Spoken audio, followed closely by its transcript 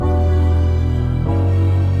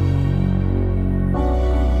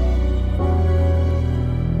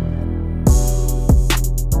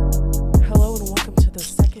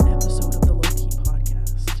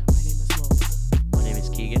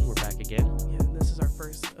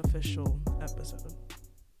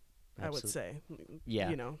let's say. Yeah.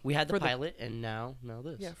 You know, We had the for pilot, and now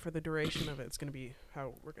this. Yeah, for the duration of it, it's going to be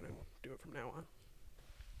how we're going to do it from now on.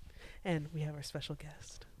 And we have our special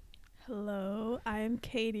guest. Hello, I am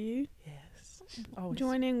Katie. Yes. Always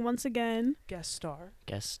Joining once again. guest star.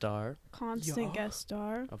 Constant guest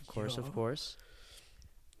star. Of course.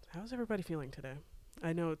 How's everybody feeling today?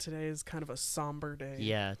 I know today is kind of a somber day.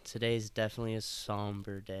 Yeah, today's definitely a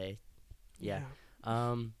somber day. Yeah.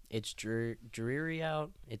 It's dreary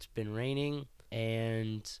out. It's been raining,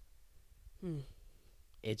 and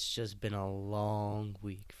it's just been a long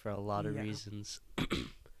week for a lot of reasons.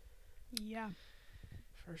 Yeah.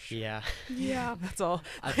 For sure. Yeah. Yeah. That's all.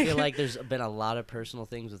 I feel like there's been a lot of personal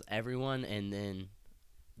things with everyone, and then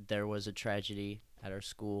there was a tragedy at our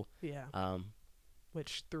school. Yeah.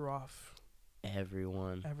 Which threw off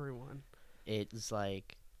everyone. It's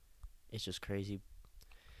like, it's just crazy.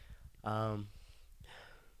 And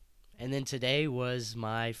then today was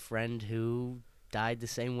my friend who died the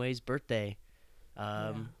same way's birthday.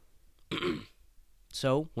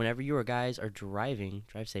 So whenever you guys are driving,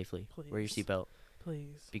 drive safely. Please. Wear your seatbelt.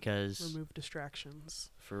 Please. Because remove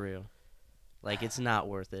distractions. For real. Like, it's not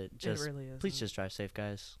worth it. Just, it really is. Please just drive safe,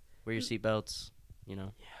 guys. Wear your seatbelts, you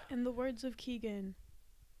know. Yeah. In the words of Keegan,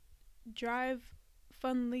 drive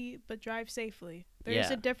funly, but drive safely.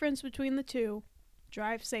 There's a difference between the two.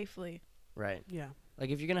 Drive safely. Right. Yeah.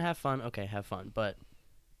 Like, if you're going to have fun, okay, have fun. But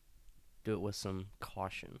do it with some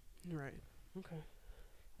caution. Right. Okay.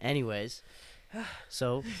 Anyways,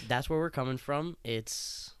 so that's where we're coming from.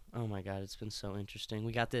 It's, oh my God, it's been so interesting.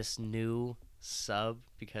 We got this new sub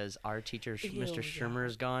because our teacher, Mr. Shermer,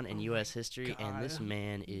 is gone in U.S. history, and this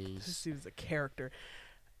man is... This dude's a character.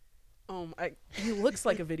 He looks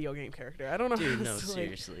like a video game character. I don't know. Dude, no,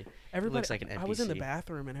 seriously. Everybody, looks like an NPC. I was in the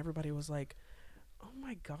bathroom, and everybody was like, oh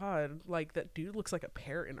my God, like, that dude looks like a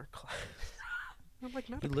parrot in our class. I'm like,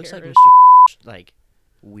 not a parrot. He looks like Mr. like...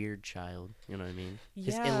 weird child, you know what I mean? Yeah.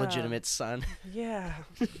 His illegitimate son. Yeah.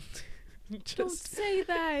 Don't say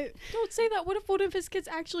that. Don't say that. What if one of his kids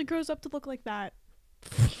actually grows up to look like that?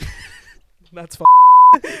 That's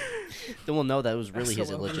Then we'll know that was really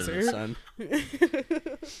his illegitimate son.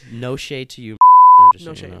 No shade to you. Just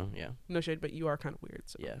no so shade. You know, yeah. No shade, but you are kind of weird.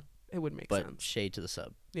 So yeah. It would make but sense. But shade to the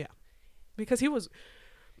sub. Yeah. Because he was...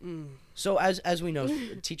 So as we know,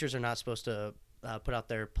 teachers are not supposed to put out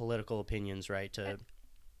their political opinions, right?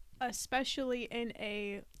 Especially in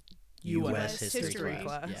a U.S. history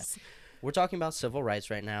class. Yeah. We're talking about civil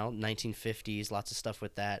rights right now, 1950s, lots of stuff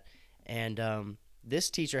with that. And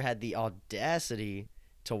this teacher had the audacity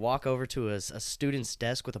to walk over to a student's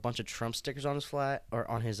desk with a bunch of Trump stickers on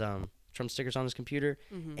his Trump stickers on his computer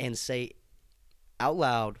and say out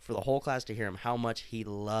loud for the whole class to hear him how much he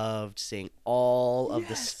loved seeing all of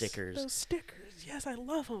the stickers. Those stickers. Yes, I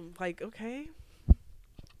love them. Like, okay.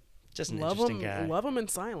 Just an interesting guy. Love him in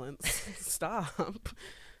silence. Stop.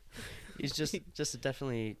 He's just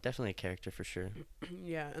definitely a character for sure.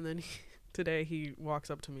 Yeah, and then today he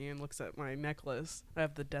walks up to me and looks at my necklace. I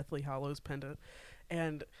have the Deathly Hallows pendant,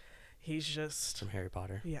 and he's just from Harry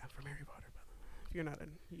Potter. Yeah, from Harry Potter.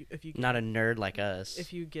 If you're not a nerd like us.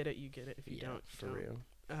 If you get it, you get it. If you don't, for real.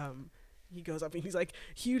 He goes up and he's like,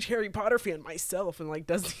 huge Harry Potter fan myself, and like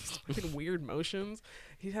does these fucking weird motions.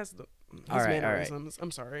 He has his mannerisms.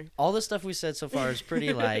 I'm sorry. All the stuff we said so far is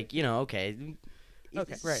pretty like, okay.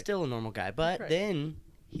 Okay, right. Still a normal guy. But then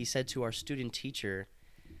he said to our student teacher,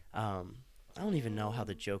 I don't even know how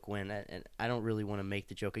the joke went, and I don't really want to make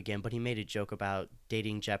the joke again, but he made a joke about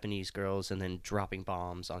dating Japanese girls and then dropping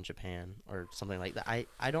bombs on Japan or something like that.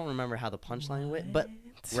 I don't remember how the punchline went, but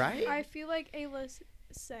right? I feel like Ayla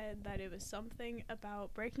said that it was something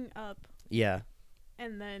about breaking up. Yeah.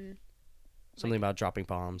 And then something about dropping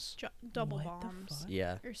bombs. Double bombs.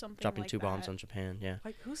 Yeah. Or something dropping like 2 that. bombs on Japan, yeah.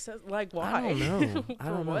 Like, who says, like, why? I don't know. I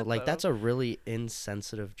don't know. What, like, though? that's a really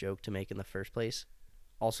insensitive joke to make in the first place.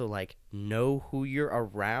 Also, like, know who you're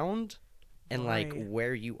around and, like,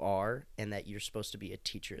 where you are and that you're supposed to be a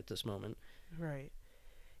teacher at this moment. Right.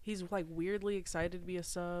 He's, like, weirdly excited to be a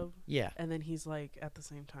sub. Yeah. And then he's, like, at the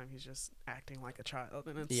same time, he's just acting like a child.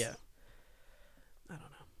 And it's... Yeah. I don't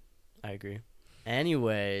know. I agree.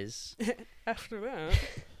 Anyways. After that.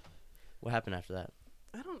 What happened after that?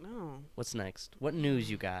 I don't know. What's next? What news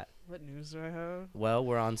you got? What news do I have? Well,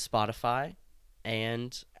 we're on Spotify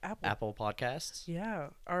and Apple Podcasts. Yeah.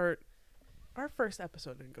 Our first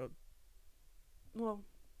episode didn't go... Well,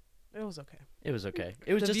 it was okay. It was okay.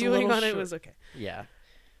 It was the just viewing a little on it was okay. Yeah.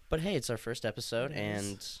 But hey, it's our first episode,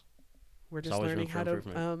 and we're just learning how to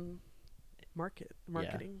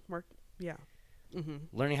marketing. Yeah. Mm-hmm.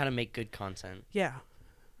 Learning how to make good content. Yeah.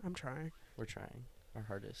 I'm trying. We're trying our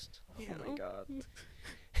hardest. Yeah. Oh my god.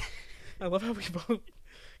 I love how we both.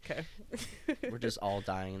 Okay. We're just all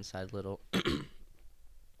dying inside little.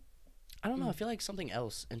 I don't know. I feel like something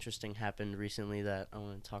else interesting happened recently that I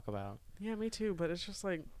want to talk about. Yeah, me too. But it's just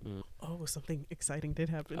like, oh, something exciting did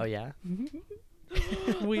happen. Oh, yeah?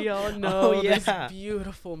 We all know this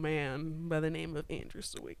beautiful man by the name of Andrew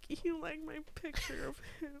Sawicki. He liked my picture of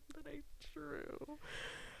him that I drew.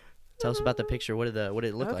 Tell us about the picture. What did it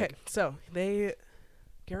look like? Okay, so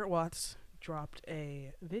Garrett Watts dropped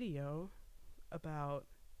a video about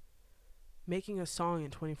making a song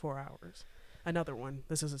in 24 hours. Another one.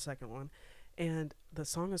 This is the second one. And the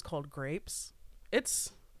song is called Grapes.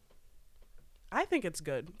 I think it's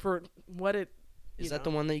good for what it Is that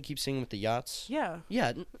the one that you keep singing with the yachts? Yeah.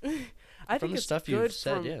 Yeah. I think it's stuff good you've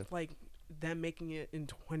said, from like them making it in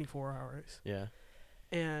 24 hours. Yeah.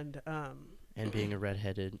 And being a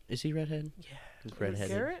redheaded. Is he redhead? Yeah. He's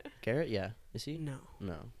redheaded. Garrett? Yeah. Is he? No.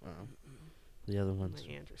 No. The other ones.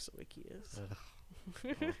 My Andrew Sawicki is.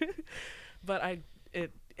 But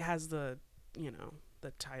it has the,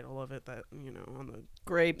 the title of it that, on the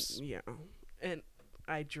Grapes. Yeah. And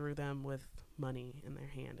I drew them with money in their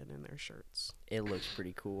hand and in their shirts. It looks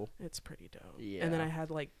pretty cool. It's pretty dope. Yeah. And then I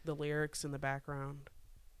had like the lyrics in the background.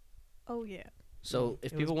 Oh yeah. So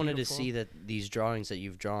if people wanted to see these drawings that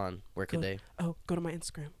you've drawn, where could they? Oh, go to my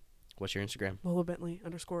Instagram. What's your Instagram? Lola Bentley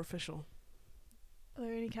 _official. Are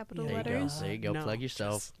there any capital There letters? There you go. No, Plug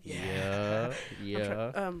yourself. Yeah.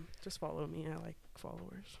 Yeah. Just follow me. I like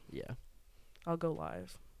followers. Yeah. I'll go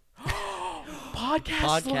live.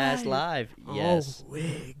 Podcast live. Yes. Oh,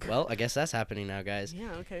 wig. Well, I guess that's happening now, guys.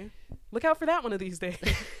 Yeah, okay. Look out for that one of these days.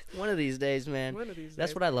 One of these days, man. One of these days.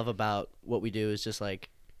 That's what I love about what we do is just like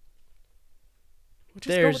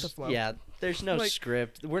just go with the flow. Yeah, there's no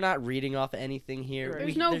script. We're not reading off anything here.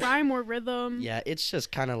 There's no rhyme or rhythm. Yeah, it's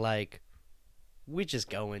just kind of like we just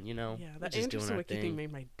going, Yeah, that Andrew Sawicki thing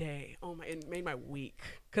made my day. Oh my, it made my week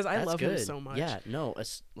because I love him so much. Yeah, no,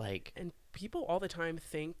 it's like. And people all the time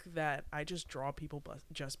think that I just draw people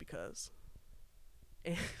just because.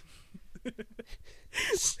 And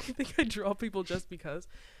I think I draw people just because,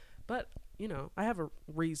 but I have a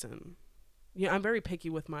reason. Yeah, I'm very picky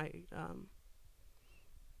with my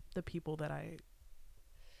the people that I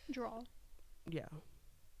draw. Yeah.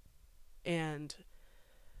 And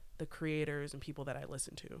the creators and people that I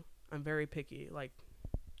listen to. I'm very picky. Like,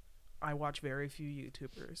 I watch very few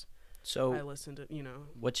YouTubers. So I listen to,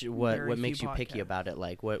 what makes you picky about it?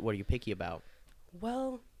 Like, what are you picky about?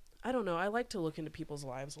 Well, I don't know. I like to look into people's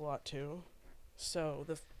lives a lot too. So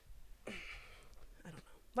I don't know.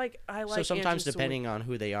 Like, I like. So sometimes depending on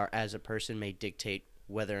who they are as a person may dictate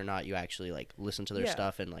whether or not you actually like listen to their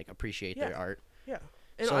stuff and like appreciate their art. Yeah.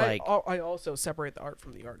 And so I also separate the art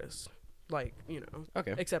from the artist. Like,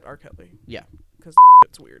 Okay. Except R. Kelly. Yeah. Because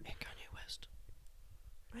it's weird. And Kanye West.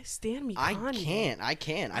 I stand me Kanye. I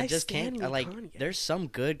can't. I just can't. Kanye. There's some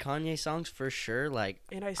good Kanye songs for sure. Like,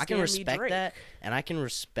 and I can respect that, and I can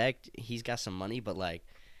respect he's got some money, but like,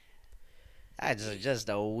 that's just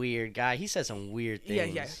a weird guy. He says some weird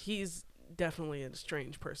things. Yeah. He's definitely a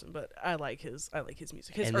strange person, but I like his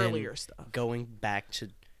music. His earlier stuff. Going back to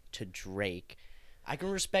Drake, I can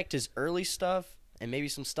respect his early stuff and maybe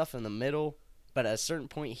some stuff in the middle, but at a certain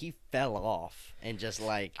point he fell off and just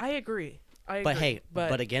like. I agree. But hey,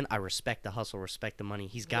 but again, I respect the hustle, respect the money.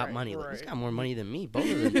 He's got money. Right. He's got more money than me. Both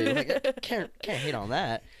of them do. Like, can't hate on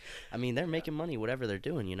that. I mean, they're making money, whatever they're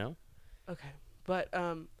doing, Okay, but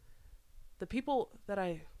the people that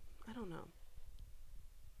I don't know.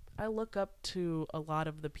 I look up to a lot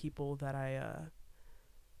of the people that I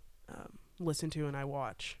listen to and I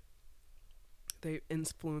watch. They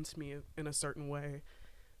influence me in a certain way.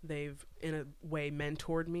 They've, in a way,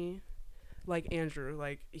 mentored me. Like Andrew,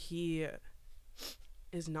 like he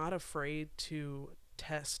is not afraid to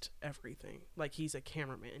test everything. Like, he's a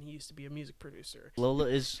cameraman. He used to be a music producer. Lola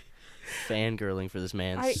is fangirling for this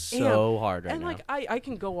man hard right now. And like I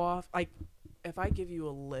can go off. Like, if I give you a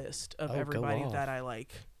list of everybody that I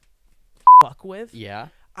like fuck with,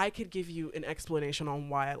 I could give you an explanation on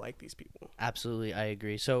why I like these people. Absolutely, I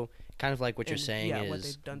agree. So, kind of like what you're saying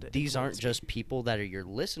is these aren't just people that you're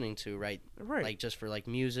listening to, right? Right. Like, just for like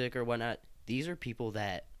music or whatnot. These are people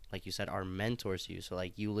that, like you said, are mentors to you. So,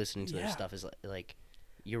 like, you listening to their stuff is like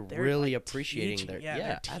you're really appreciating their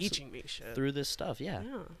they're teaching me shit through this stuff. Yeah.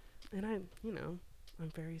 And I'm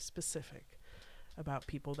very specific about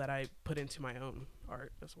people that I put into my own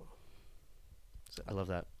art as well. So. I love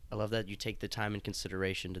that. I love that you take the time and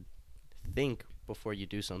consideration to think before you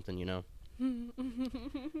do something,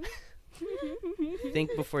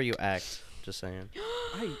 Think before you act. Just saying.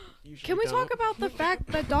 Can we talk about the fact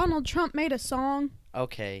that Donald Trump made a song?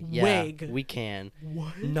 Okay, yeah, Wig. we can.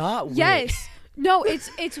 What? Not wig. Yes. No, it's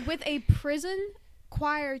with a prison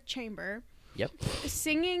choir chamber. Yep.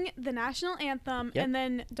 Singing the national anthem, Yep. and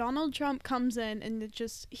then Donald Trump comes in and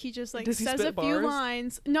he just like Does he says spit a few bars?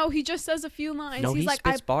 lines. No, he just says a few lines. No, He's he like,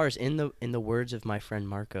 spits bars in the words of my friend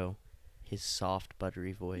Marco, his soft,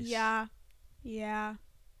 buttery voice. Yeah. Yeah.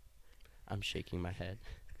 I'm shaking my head.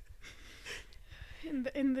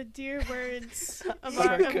 In the dear words of Our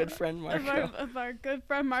our good friend Marco. of our good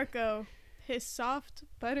friend Marco, his soft,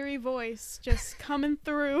 buttery voice just coming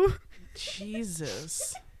through.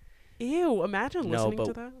 Jesus. Ew, imagine No, listening to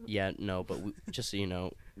but that. yeah, no, but just so you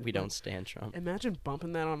know, we don't stand Trump. Imagine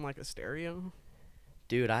bumping that on like a stereo.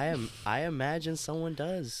 Dude, I imagine someone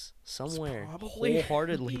does somewhere. Probably.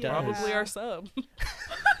 Wholeheartedly Yeah. does. Probably our sub.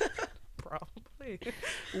 Probably.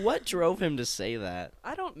 What drove him to say that?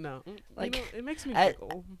 I don't know. Like, You know, it makes me at-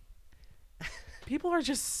 giggle. People are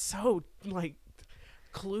just so like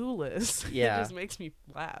clueless. Yeah. It just makes me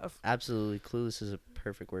laugh. Absolutely, clueless is a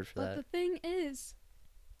perfect word for But the that. thing is,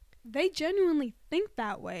 they genuinely think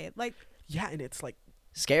that way. Like, Yeah, and it's like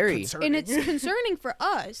Scary. concerning. and it's concerning for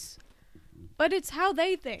us, but it's how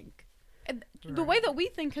they think. And the way Right. that we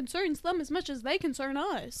think concerns them as much as they concern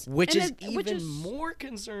us. Which And is it- even more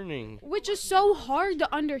concerning. Which is so hard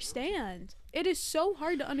to understand. It is so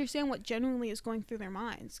hard to understand what genuinely is going through their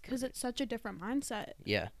minds because it's such a different mindset.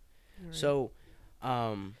 Yeah. Right. So,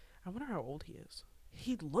 I wonder how old he is.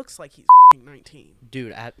 He looks like he's 19.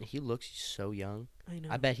 dude, he looks so young. I know.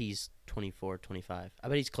 I bet he's 24, 25. I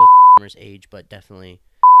bet he's close to Shermer's age, but definitely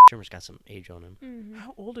Shermer's got some age on him. Mm-hmm.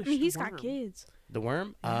 How old is I mean, the he's worm? got kids. The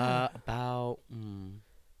worm? Yeah. About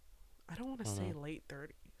I don't want to Hold say on. late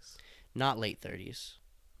 30s. not late 30s.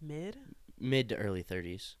 Mid? Mid to early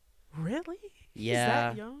 30s. Really? Yeah. He's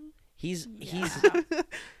that young? He's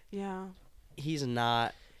Yeah. he's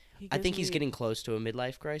not. He I gives think he's me- getting close to a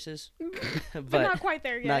midlife crisis, But but not quite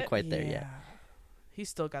there yet. not quite there yet. Yeah. He's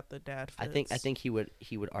still got the dad I fits. think he would But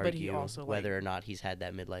he argue also, like- whether or not he's had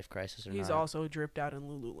that midlife crisis or he's not. also dripped out in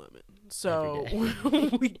Lululemon. So Every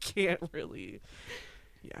we can't really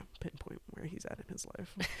pinpoint where he's at in his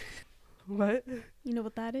life. What? You know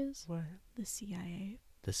what that is? What? The CIA.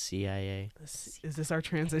 The CIA. Is this our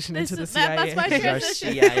transition This into the is- CIA? that's my This is our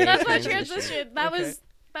transition. CIA That's my transition. transition. Okay.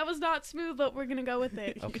 That was not smooth, but we're gonna go with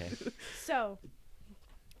it. Okay. So,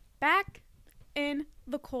 back in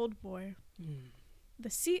the Cold War, Hmm. the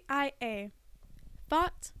CIA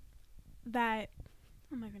thought that.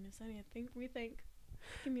 Oh my goodness! I need to rethink.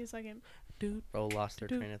 Give me a second. Dude. Bro lost their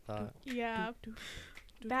train of thought. Yeah. Dude.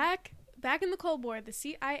 Back in the Cold War, the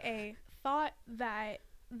CIA thought that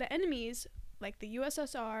the enemies, like the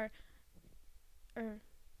USSR, or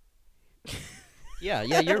Yeah,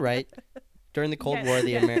 you're right. During the Cold Yes. War,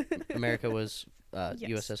 the America was Yes.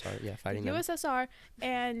 USSR, fighting the them. USSR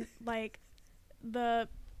and like the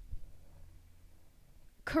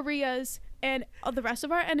Koreas and the rest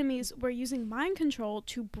of our enemies were using mind control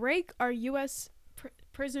to break our U.S.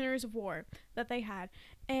 Prisoners of war that they had.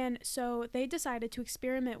 And so they decided to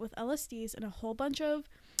experiment with LSDs and a whole bunch of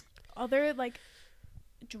other like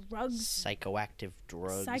drugs, Psychoactive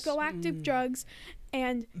drugs. psychoactive drugs,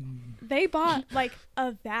 and they bought like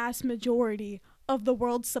a vast majority of the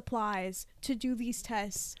world's supplies to do these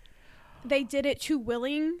tests. They did it to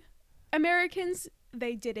willing Americans.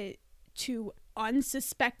 They did it to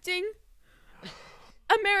unsuspecting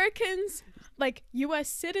Americans, like U.S.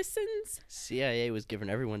 citizens. CIA was giving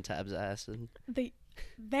everyone tabs of acid.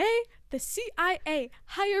 The CIA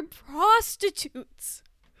hired prostitutes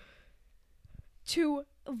to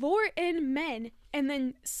lure in men and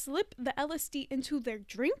then slip the LSD into their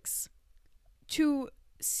drinks to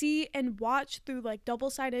see and watch through like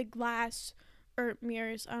double-sided glass or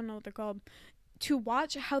mirrors, I don't know what they're called, to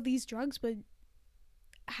watch how these drugs would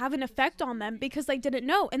have an effect on them because they didn't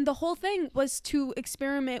know. And the whole thing was to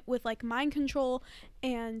experiment with like mind control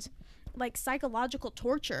and like psychological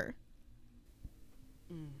torture.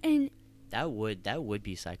 And That would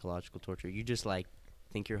be psychological torture. You just like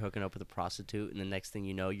think you're hooking up with a prostitute, and the next thing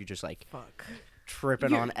you know, you're just like Fuck. tripping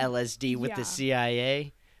You're- on LSD with yeah. the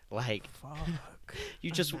CIA. Like Fuck.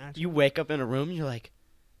 you just Imagine. you wake up in a room, and you're like,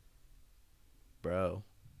 bro,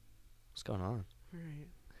 what's going on? Right.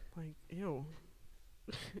 Like, ew.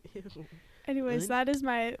 Ew. anyways, Really? that is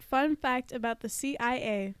my fun fact about the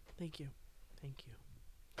CIA. Thank you. Thank you.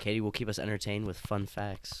 Katie will keep us entertained with fun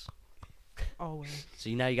facts. Always. So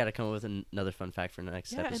now you got to come up with another fun fact for the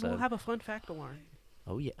next Yeah, and episode. we'll have a fun fact alarm.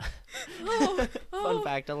 Oh yeah. Oh, Fun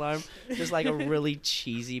fact alarm. Just like a really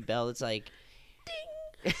cheesy bell. It's like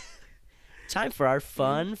ding. Time for our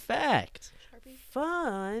fun fact.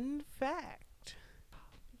 Fun fact.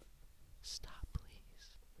 Stop, please.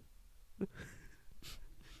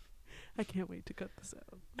 I can't wait to cut this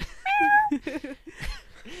out.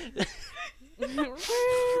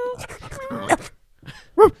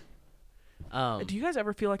 Do you guys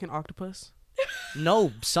ever feel like an octopus?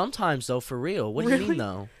 No, sometimes though, for real. What do you mean Really?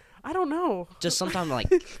 though? I don't know. Just sometimes like.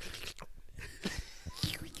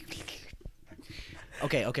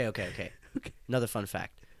 Okay. Another fun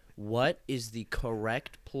fact. What is the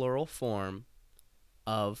correct plural form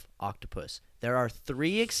of octopus? There are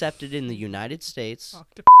 3 accepted in the United States.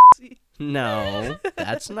 Octopusy. No,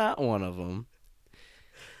 that's not one of them.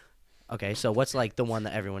 Okay, so what's like the one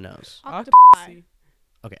that everyone knows? Octopussy.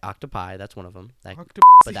 Okay, octopi, that's one of them. Octopussy.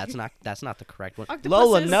 But that's not the correct one. Octopuses.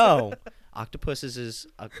 Lola, no. Octopuses is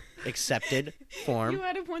a accepted form. You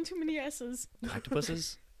added one too many S's.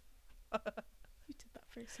 Octopuses? You did that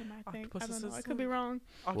first time, I think. I don't Octopuses know. I could be wrong.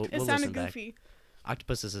 We'll It sounded listen back. goofy.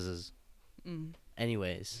 Octopuses is.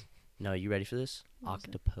 Anyways, no, you ready for this?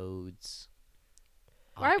 Octopodes.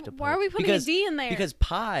 Why are we putting a D in there? Because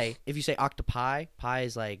pi, if you say octopi, pi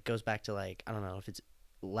is like goes back to like I don't know if it's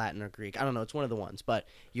Latin or Greek. I don't know. It's one of the ones. But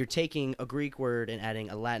you're taking a Greek word and adding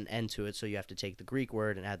a Latin end to it, so you have to take the Greek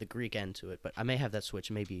word and add the Greek end to it. But I may have that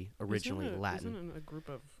switch. Maybe originally Latin. Isn't a group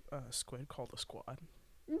of squid called a squad?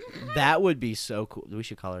 That would be so cool. We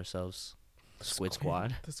should call ourselves Squid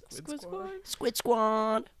Squad. The Squid Squad. Squid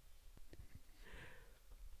Squad.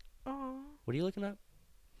 Oh, What are you looking up?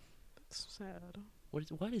 that's sad.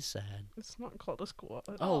 What is sad? It's not called a squad.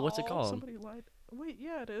 Oh, what's it called? Somebody lied. Wait,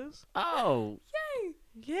 yeah, it is. Oh,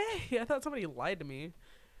 Yay! I thought somebody lied to me.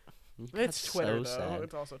 It's that's Twitter, so though. sad.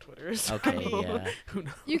 It's also Twitter. So Okay, yeah. Who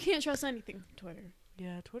knows? You can't trust anything from Twitter.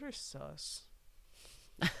 Yeah, Twitter's sus.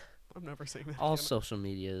 I'm never saying that. All again. social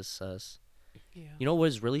media is sus. Yeah. You know what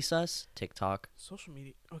is really sus? TikTok. Social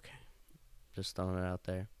media. Okay. Just throwing it out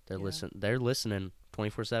there. They're Yeah. They're listening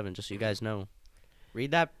 24/7. Just so you guys know.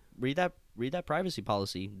 Read that privacy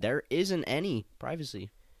policy. There isn't any privacy.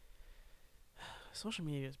 Social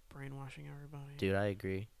media is brainwashing everybody. Dude, I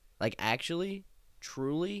agree. Like actually,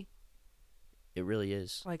 truly, it really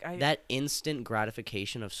is. Like That instant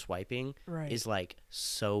gratification of swiping right. is like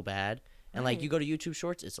so bad. And like you go to YouTube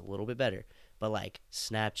Shorts, it's a little bit better. But like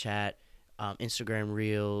Snapchat, Instagram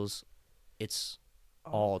Reels, it's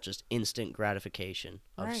all just instant gratification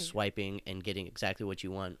of swiping and getting exactly what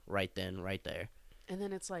you want right then, right there. And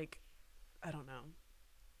then it's like, I don't know.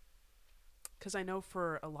 Because I know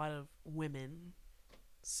for a lot of women,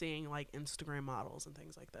 seeing like Instagram models and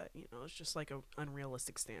things like that, you know, it's just like a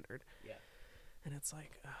unrealistic standard. Yeah. And it's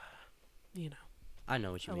like, you know. I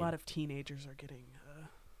know what you mean. A lot of teenagers are getting...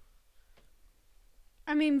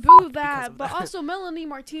 I mean, boo because that, of but that. also Melanie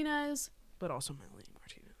Martinez. But also Melanie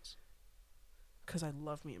Martinez. Because I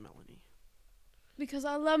love me a Melanie. Because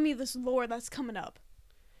I love me this lore that's coming up.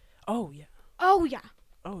 Oh, yeah. Oh, yeah.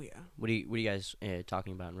 Oh, yeah. What are you guys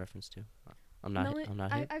talking about in reference to? I'm not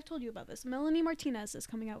here. I've told you about this. Melanie Martinez is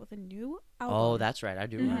coming out with a new album. Oh, that's right. I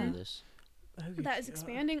do remember this. that is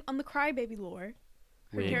expanding on the Crybaby lore.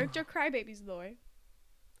 Her Really? character Crybaby's lore.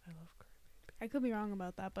 I love Crybaby. I could be wrong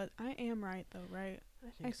about that, but I am right, though, right? I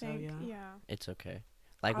think so, yeah. It's okay.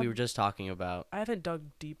 Like we were just talking about. I haven't dug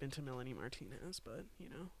deep into Melanie Martinez, but, you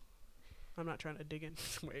know. I'm not trying to dig in.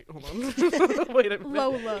 Wait, hold on. Wait a minute.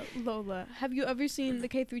 Lola. Have you ever seen the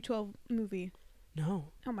K through 12 movie?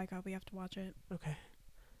 No. Oh my god, we have to watch it. Okay.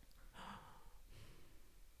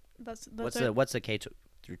 That's What's the K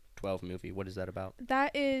through 12 movie? What is that about?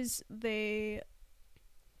 That is I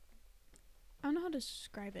don't know how to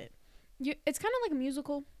describe it. It's kind of like a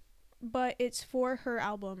musical, but it's for her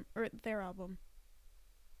album or their album.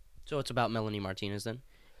 So it's about Melanie Martinez then?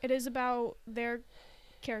 It is about their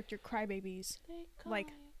character Crybabies, like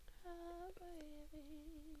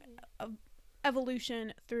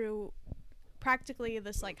evolution through practically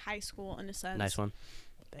this like high school in a sense. Nice one.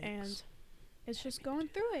 Thanks. And it's just going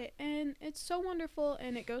through it, and it's so wonderful,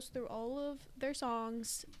 and it goes through all of their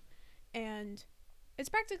songs, and it's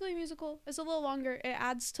practically a musical. It's a little longer. It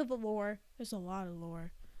adds to the lore. There's a lot of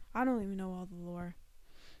lore. I don't even know all the lore.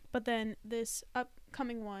 But then this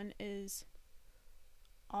upcoming one is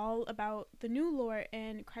all about the new lore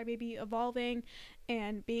and Crybaby evolving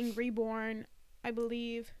and being reborn, I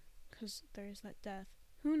believe, because there's that death.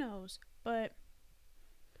 Who knows? But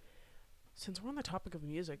since we're on the topic of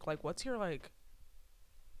music, like, what's your, like,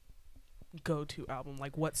 go-to album?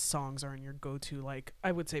 Like, what songs are in your go-to, like,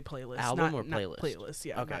 I would say playlist. Album or not playlist? Playlist,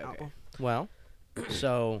 yeah. Okay, not okay. album. Well,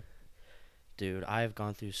 so, dude, I've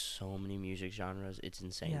gone through so many music genres. It's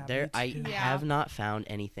insane. Yeah, I me too. have not found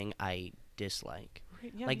anything I dislike.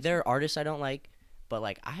 Right, yeah, Like, me there too. are artists I don't like, but,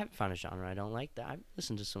 like, I haven't found a genre I don't like. That I've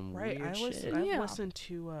listened to some Right, weird shit. I Yeah. listened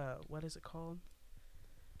to, what is it called?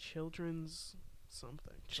 Children's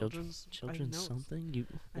something. Children's I know something? You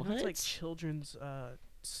I what? know it's like children's. I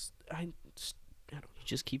don't know. You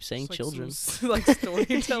just keep saying It's like children. like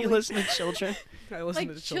storytelling. You listen to children. I listen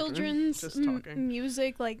Like to children children's just talking.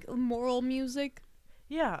 music, like moral music.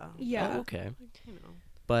 Yeah. Yeah. Oh, okay. Like, you know.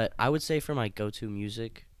 But I would say for my go-to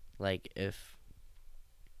music, like if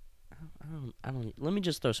I don't. Let me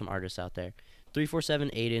just throw some artists out there. 347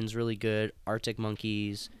 Aiden's really good. Arctic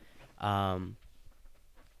Monkeys,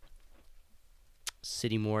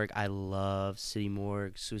 City Morgue. I love City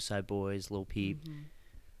Morgue. Suicide Boys, Lil Peep. Mhm.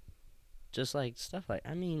 Just like stuff like.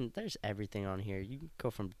 I mean, there's everything on here. You can go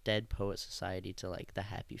from Dead Poet Society to like the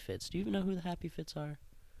Happy Fits. Do you even know who the Happy Fits are?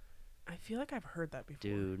 I feel like I've heard that before.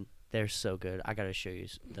 Dude, they're so good. I gotta show you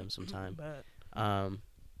them sometime. But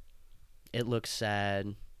It Looks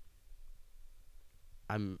Sad.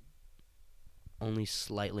 I'm only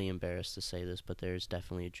slightly embarrassed to say this, but there's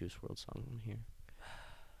definitely a Juice WRLD song on here.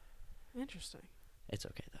 interesting. It's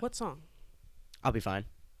okay though. What song? I'll be fine.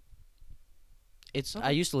 It's Okay. I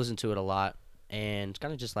used to listen to it a lot, and it's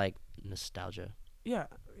kind of just like nostalgia. Yeah.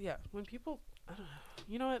 When people, I don't know.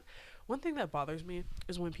 You know what? One thing that bothers me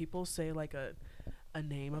is when people say like a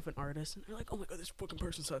name of an artist and they're like, "Oh my god, this fucking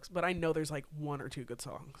person sucks," but I know there's like one or two good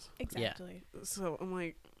songs. Exactly. So I'm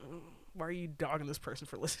like, why are you dogging this person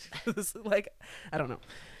for listening to this? Like, I don't know.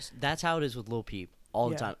 That's how it is with Lil Peep all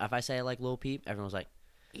the Yeah. time. If I say I like Lil Peep, everyone's like,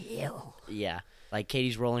 "Ew." Yeah, like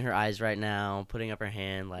Katie's rolling her eyes right now, putting up her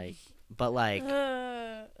hand, like. But like,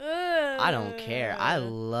 I don't care. I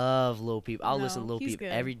love Lil Peep. I'll listen to No, Lil he's Peep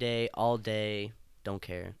good. every day, all day. Don't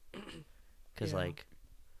care. Cause Yeah. like,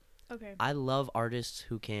 Okay. I love artists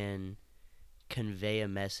who can convey a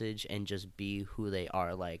message and just be who they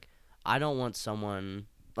are. Like, I don't want someone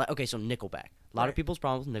like, okay, so Nickelback. A lot of Right. people's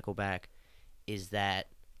problems with Nickelback is that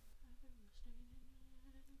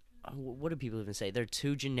what do people even say? They're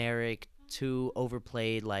too generic, too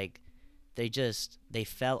overplayed. Like, they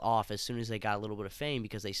fell off as soon as they got a little bit of fame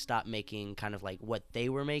because they stopped making kind of like what they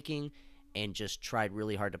were making and just tried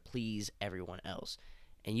really hard to please everyone else.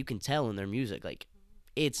 And you can tell in their music, like,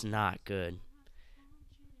 it's not good.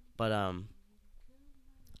 But I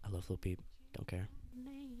love Lil Peep. Don't care.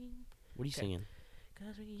 What are you Okay. singing?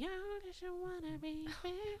 Cause we young just wanna be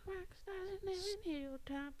big rock stars and live in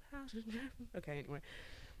hilltop houses. Okay, anyway.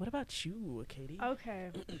 What about you, Katie? Okay.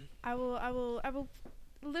 I will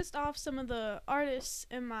list off some of the artists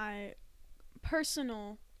in my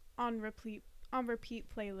personal on repeat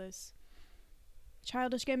playlist.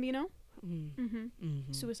 Childish Gambino,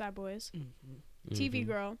 Suicide Boys, TV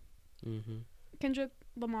Girl, Kendrick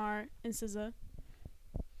Lamar and SZA,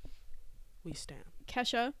 We stand.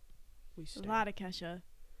 Kesha, We a stand. lot of Kesha.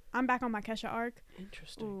 I'm back on my Kesha arc.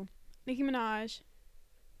 Interesting. Ooh. Nicki Minaj,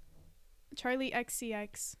 Charlie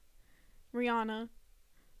XCX, Rihanna,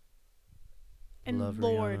 and Love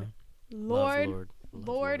Lord. Rihanna. Lord, Love Lord.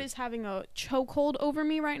 Lord is having a chokehold over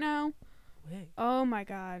me right now. Wait. Oh my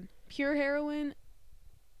god. Pure Heroin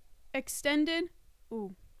Extended.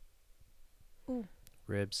 Ooh.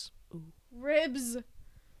 Ribs. Ribs.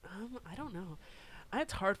 I don't know.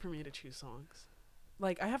 It's hard for me to choose songs.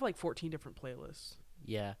 Like, I have like 14 different playlists.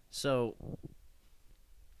 Yeah. So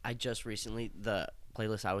I just recently, the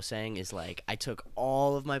playlist I was saying is like, I took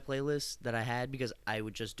all of my playlists that I had because I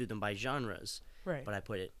would just do them by genres. Right. But I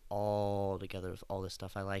put it all together with all the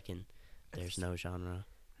stuff I like, and there's no genre.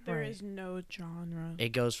 There Right. is no genre. It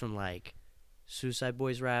goes from like Suicide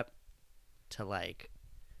Boys rap to like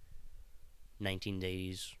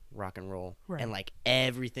 1980s rock and roll, Right. and like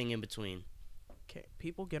everything in between. Okay,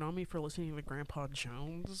 people get on me for listening to Grandpa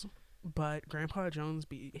Jones, but Grandpa Jones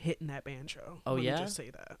be hitting that banjo. Oh, Let yeah? me just say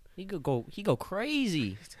that. He go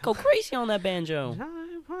crazy, go crazy on that banjo.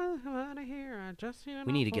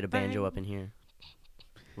 We need to get a banjo up in here.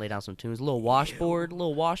 Lay down some tunes. Little washboard.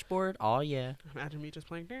 Oh yeah. Imagine me just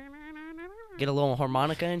playing. Get a little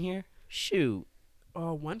harmonica in here. Shoot.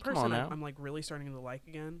 Oh, one Come person on now. I'm like really starting to like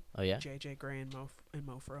again. Oh yeah. JJ Gray and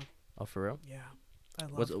Mofro. Oh for real. Yeah, I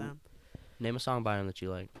love What's- them. Name a song by him that you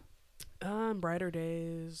like. Brighter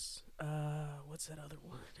Days. What's that other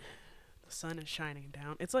one? The sun is shining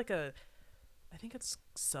down. It's like I think it's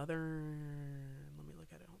Southern. Let me look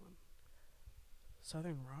at it. Hold on.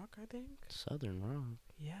 Southern rock, I think. Southern rock.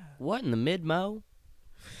 Yeah. What in the mid mo?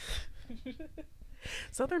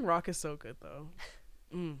 Southern rock is so good though.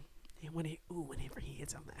 And whenever he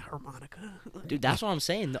hits on that harmonica. Dude, that's what I'm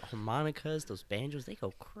saying. The harmonicas, those banjos, they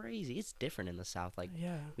go crazy. It's different in the South. Like,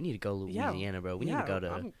 yeah. we need to go Louisiana, bro. We need to go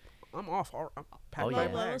to. I'm off. I'm packed Oh, my yeah.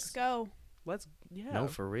 bags. Let's go. Yeah. No,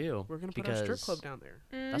 for real. We're gonna put our strip because club down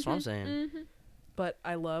there. That's what I'm saying. Mhm. But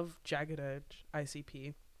I love Jagged Edge,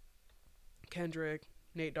 ICP, Kendrick,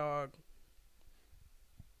 Nate Dogg,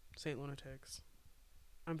 Saint Lunatics.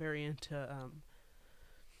 I'm very into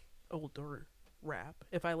older rap.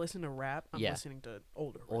 If I listen to rap, I'm listening to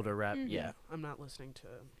older rap. Mhm. Yeah. I'm not listening to.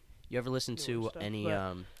 You ever listen to newer stuff, any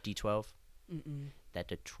but- D12? Mm-mm. That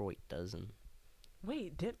Detroit doesn't.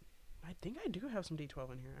 Wait, I think I do have some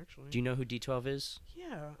D12 in here actually. Do you know who D12 is?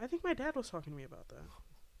 Yeah, I think my dad was talking to me about that.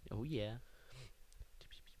 Oh yeah.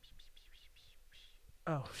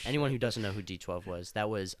 Oh, shit. Anyone who doesn't know who D12 was, that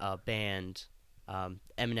was a band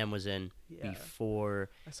Eminem was in before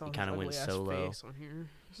I saw he his kind of went ugly-ass solo. face on here.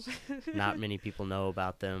 Not many people know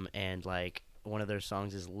about them, and like one of their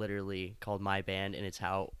songs is literally called My Band, and it's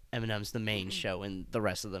how Eminem's the main show and the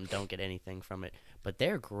rest of them don't get anything from it, but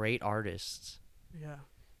they're great artists. Yeah.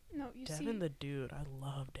 No, you see. Devin the Dude. I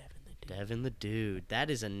love Devin the Dude. Devin the Dude, that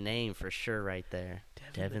is a name for sure right there.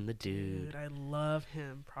 Devin the Dude. I love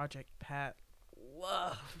him. Project Pat.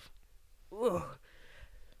 Love. Ugh.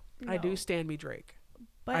 I do No, stand me Drake.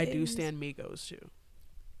 but I it do is- stand Migos too.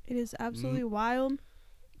 It is absolutely wild.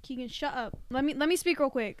 Keegan, shut up. Let me speak real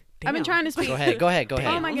quick. I've been Damn. trying to speak. Go ahead.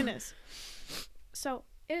 Oh my Damn. goodness. So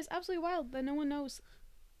it is absolutely wild that no one knows.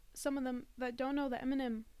 Some of them that don't know that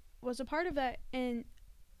Eminem was a part of that, and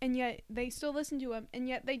yet they still listen to him, and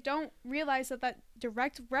yet they don't realize that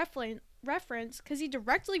direct reference, because he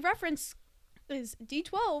directly referenced is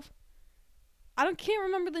D12. Can't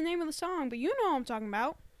remember the name of the song, but you know what I'm talking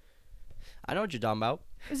about. I know what you're talking about.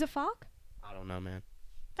 Is it Falk? I don't know, man.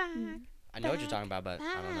 Mm. I know what you're talking about, but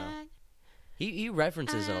I don't know. He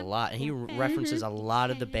references it a lot, and he references a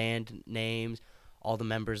lot of the band names, all the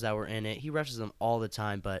members that were in it. He references them all the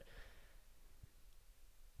time, but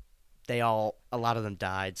a lot of them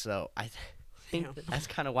died, so I think Damn. that's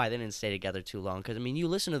kind of why they didn't stay together too long. Because, I mean, you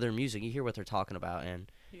listen to their music, you hear what they're talking about,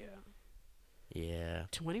 and yeah.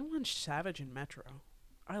 21 Savage and Metro.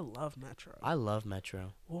 I love Metro. I love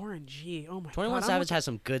Metro. Warren G. Oh my 21 god. Savage has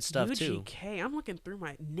some good stuff, too. UGK. I'm looking through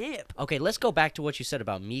my nip. Okay, let's go back to what you said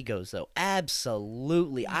about Migos, though.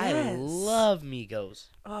 Absolutely. I Yes. love Migos.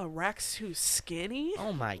 Rex Too Skinny.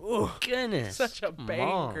 Oh, my Ugh, goodness. such a Come on.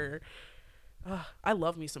 banger. I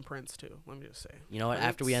love me some Prince too. Let me just say. You know what?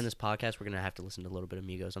 After we Prince- end this podcast, we're going to have to listen to a little bit of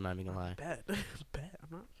Migos. I'm not even going to lie. Bet.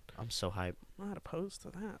 I'm so hyped. I'm not opposed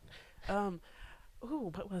to that.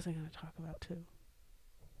 What was I gonna talk about too?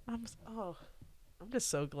 I'm just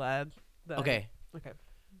so glad that. Okay. Okay.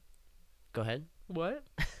 Go ahead. What?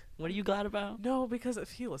 What are you glad about? No, because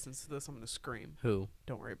if he listens to this, I'm gonna scream. Who?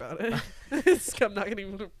 Don't worry about it. I'm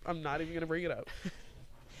not even gonna bring it up.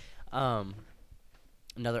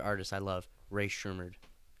 Another artist I love, Ray Shremmerd,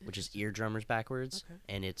 which is eardrummers backwards, Okay.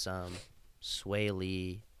 and it's Sway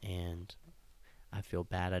Lee, and I feel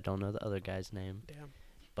bad I don't know the other guy's name, Damn.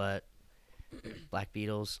 but Black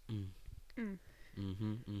Beatles. Mm.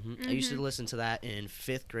 I used to listen to that in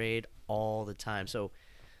 5th grade all the time. So,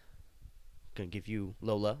 gonna give you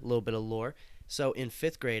Lola a little bit of lore. So in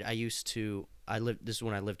 5th grade, this is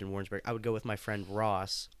when I lived in Warrensburg. I would go with my friend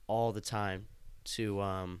Ross all the time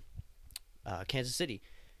to Kansas City.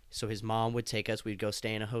 So his mom would take us. We'd go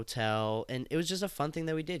stay in a hotel, and it was just a fun thing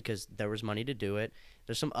that we did because there was money to do it.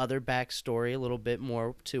 There's some other backstory, a little bit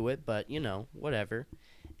more to it, but whatever.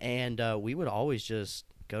 And we would always just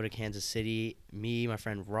go to Kansas City. Me, my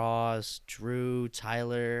friend Ross, Drew,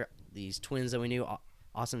 Tyler, these twins that we knew,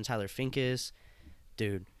 Austin and Tyler Finkus.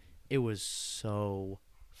 Dude, it was so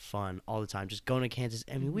fun all the time. Just going to Kansas.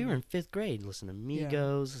 I mean, we were in 5th grade. Listen to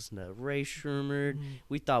Migos, listen to Ray Shremmerd.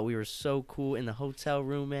 We thought we were so cool in the hotel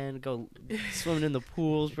room, man. Go swimming in the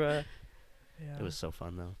pools, bruh. Yeah. It was so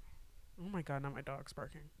fun, though. Oh my god! Now my dog's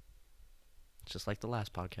barking. Just like the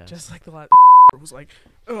last podcast. Just like the last was like,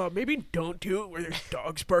 maybe don't do it where there's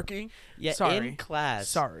dogs barking. Yeah, Sorry. in class.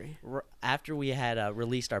 Sorry. After we had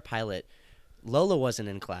released our pilot, Lola wasn't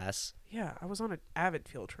in class, Yeah, I was on an Avid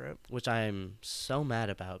field trip. which I'm so mad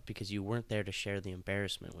about because you weren't there to share the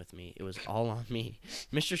embarrassment with me. It was all on me.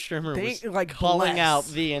 Mr. Shermer was calling out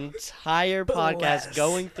the entire podcast, Bless.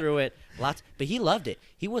 going through it. But he loved it.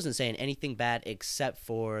 He wasn't saying anything bad except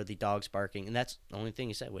for the dogs barking, and that's the only thing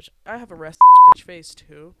he said, which, I have a resty bitch face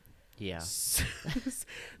too. yeah.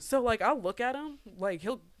 So like I'll look at him, like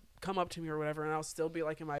he'll come up to me or whatever, and I'll still be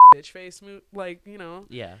like in my bitch face mood, like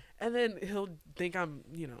Yeah. and then he'll think I'm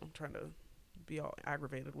trying to be all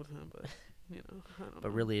aggravated with him, but I don't But know.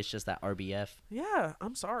 really, it's just that RBF. Yeah,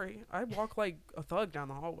 I'm sorry. I walk like a thug down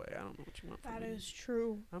the hallway. I don't know what you want from That me. is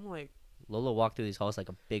true. I'm like, Lola walked through these halls like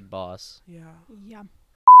a big boss. yeah. Yeah.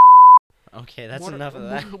 Okay, that's enough of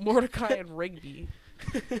that. Mordecai and Rigby.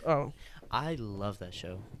 Oh, I love that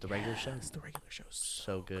show. The regular show. it's the regular show.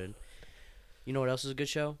 So good. You know what else is a good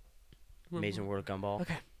show? Amazing World of Gumball.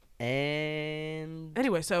 Okay. And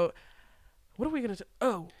Anyway, so what are we gonna?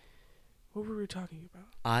 Oh, What were we talking about?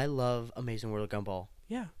 I love Amazing World of Gumball.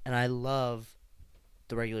 Yeah. And I love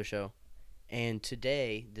the regular show. And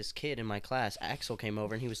today, this kid in my class, Axel, came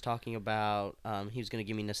over and he was talking about, he was going to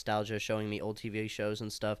give me nostalgia, showing me old TV shows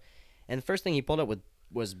and stuff. And the first thing he pulled up with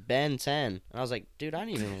was Ben 10. And I was like, dude, I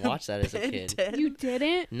didn't even watch that as a kid. 10? You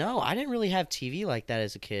didn't? No, I didn't really have TV like that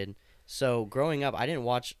as a kid. So growing up, I didn't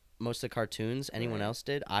watch most of the cartoons anyone else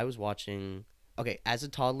did. I was watching, okay, as a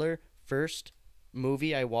toddler, first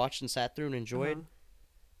movie I watched and sat through and enjoyed,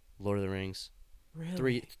 Lord of the Rings.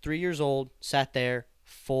 Really? 3 years old, sat there,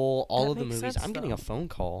 full, all That of the makes movies. sense, I'm getting though. a phone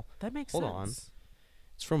call. That makes Hold sense. on.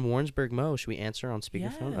 It's from Warrensburg Mo. Should we answer on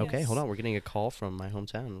speakerphone? Okay, Yes. hold on. We're getting a call from my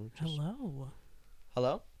hometown. Hello.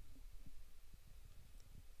 Hello?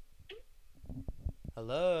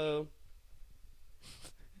 Hello?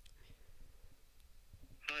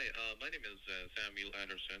 Hi, my name is Samuel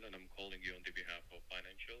Anderson, and I'm calling you on the behalf of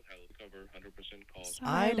Financial Health Cover 100% calls.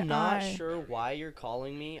 I'm not Side-eye. sure why you're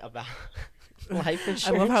calling me about life insurance.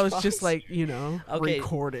 I love how it's just policy. like, Okay.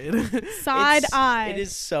 recorded. Side It's- eye. It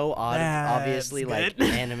is so odd, That's obviously like good.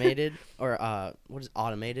 animated or what is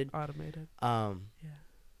automated? Automated. Yeah. Yeah.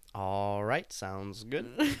 All right, sounds good.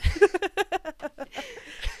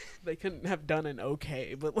 They couldn't have done an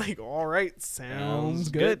okay, but like, all right, sounds Sounds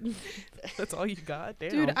good. That's all you got?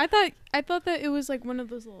 Damn. Dude, I thought that it was like one of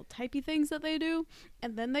those little typey things that they do,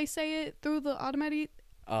 and then they say it through the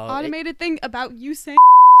automated thing about you saying.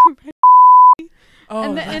 oh,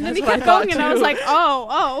 and then that's he what I kept thought going, and I was too. like,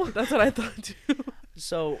 oh. That's what I thought too.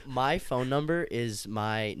 So my phone number is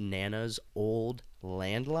my Nana's old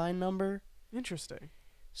landline number. Interesting.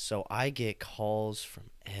 So I get calls from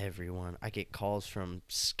everyone. I get calls from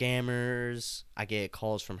scammers. I get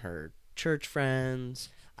calls from her church friends.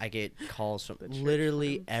 I get calls from The church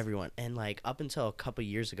literally friends. everyone. And like up until a couple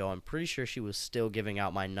years ago, I'm pretty sure she was still giving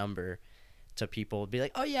out my number to people. Be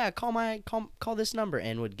like, oh yeah, call this number,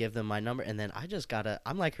 and would give them my number. And then I just gotta,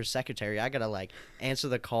 I'm like her secretary. I gotta like answer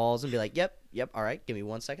the calls and be like, yep, all right, give me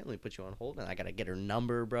 1 second, let me put you on hold, and I gotta get her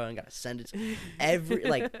number, bro, and gotta send it to every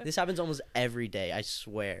like this happens almost every day. I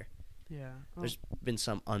swear. Yeah. Oh, There's been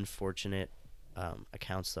some unfortunate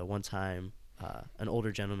accounts though. One time, an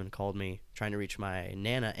older gentleman called me trying to reach my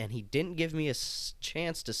Nana, and he didn't give me a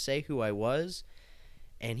chance to say who I was.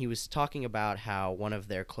 And he was talking about how one of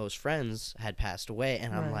their close friends had passed away,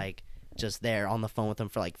 and I'm Right. like, just there on the phone with him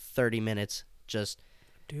for like 30 minutes, just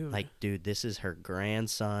dude. like, dude, this is her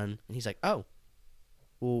grandson. And he's like, oh,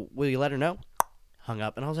 well, will you let her know? Hung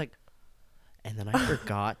up, and I was like, and then I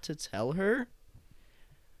forgot to tell her.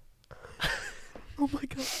 oh my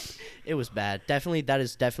god. It was bad. Definitely, that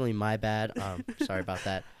is definitely my bad. Sorry about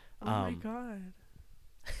that. Oh my god.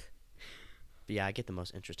 But yeah, I get the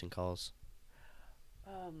most interesting calls.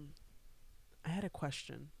 I had a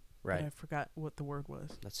question. Right. But I forgot what the word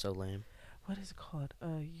was. That's so lame. What is it called?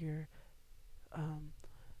 Your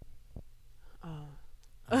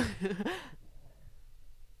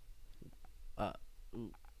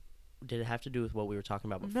Did it have to do with what we were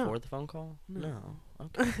talking about No. before the phone call? No.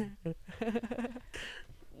 Okay.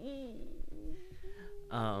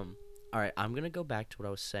 All right, I'm gonna go back to what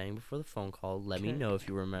I was saying before the phone call. Let me Okay. know if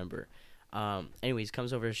you remember. Anyways,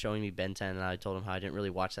 comes over showing me Ben 10, and I told him how I didn't really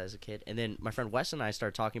watch that as a kid. And then my friend Wes and I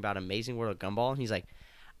started talking about Amazing World of Gumball, and he's like,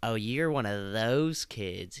 "Oh, you're one of those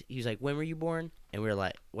kids." He was like, "When were you born?" And we were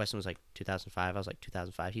like, Weston was like 2005. I was like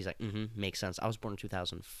 2005. He's like, makes sense. I was born in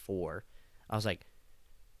 2004. I was like,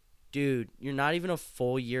 dude, you're not even a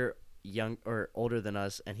full year young or older than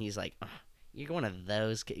us. And he's like, you're one of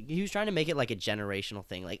those kids. He was trying to make it like a generational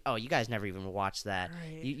thing. Like, oh, you guys never even watched that.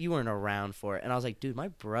 Right. You weren't around for it. And I was like, dude, my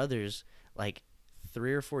brother's like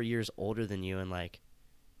 3 or 4 years older than you. And like,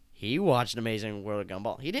 he watched Amazing World of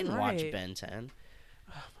Gumball. He didn't watch Right. Ben 10.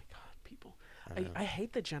 Oh my god, people. I know. I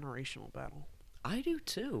hate the generational battle. I do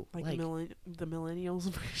too. Like, the millennials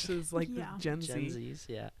versus like Yeah. the Gen Gen Z. Zs,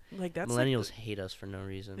 yeah. Like that's Millennials Like hate us for no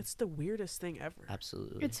reason. it's the weirdest thing ever.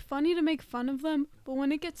 Absolutely. It's funny to make fun of them, but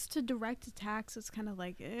when it gets to direct attacks, it's kind of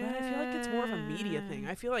like. But I feel like it's more of a media thing.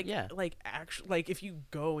 I feel like Yeah. like actually like if you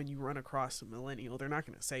go and you run across a millennial, they're not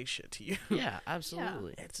gonna say shit to you. Yeah,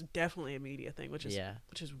 absolutely. It's definitely a media thing, which is Yeah.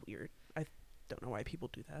 weird. I don't know why people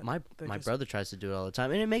do that. My They're my just- brother tries to do it all the time,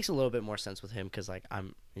 and it makes a little bit more sense with him because like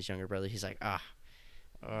I'm his younger brother. He's like,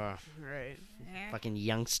 Right. fucking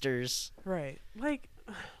youngsters. Right. Like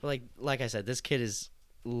But like I said, this kid is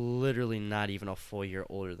literally not even a full year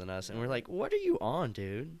older than us, and we're like, what are you on,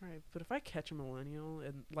 dude? right. But if I catch a millennial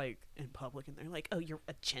and like in public and they're like, "Oh, you're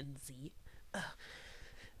a Gen Z,"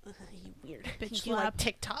 You weird. Bitch do you like slap.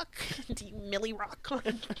 TikTok? Do you Millie Rock?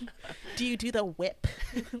 Do you do the whip?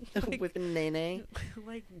 Whipping nene.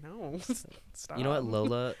 Like, no. Stop. You know what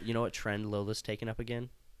Lola? You know what trend Lola's taking up again?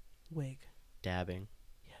 Wig. Dabbing.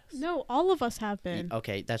 Yes. No, all of us have been.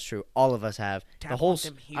 Okay, that's true. All of us have. Dab The whole. on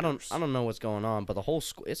them I don't heaters. know what's going on, but the whole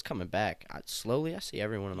school. It's coming back. Slowly, I see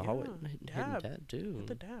everyone in the hallway. Yeah, hitting dab. dab, dude. Hit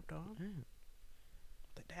the dab, dog. Yeah.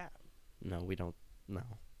 The dab. No, we don't. No.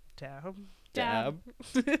 Dab. Dab.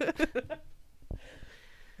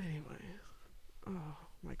 Anyway. Oh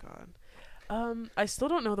my god. I still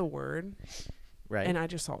don't know the word, Right. and I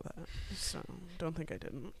just saw that, so don't think I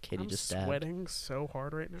didn't. Katie I'm just dabbed. sweating so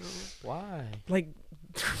hard right now. Why? Like,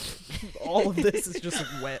 all of this is just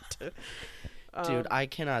wet. Dude, I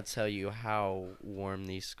cannot tell you how warm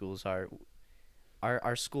these schools are.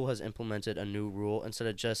 Our school has implemented a new rule. Instead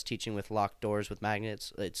of just teaching with locked doors with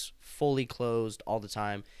magnets, it's fully closed all the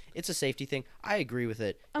time. It's a safety thing. I agree with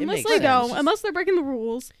it. It Unless makes they sense. don't. Unless they're breaking the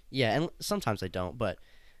rules. Yeah, and sometimes they don't, but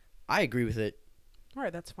I agree with it. All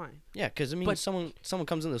right, that's fine. Yeah, because, I mean, But- someone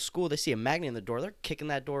comes into the school, they see a magnet in the door, they're kicking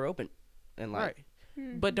that door open. And like,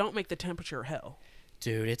 Right. But don't make the temperature hell.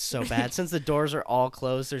 dude, it's so bad. Since the doors are all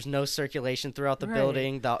closed, there's no circulation throughout the Right.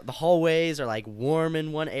 building. The hallways are like warm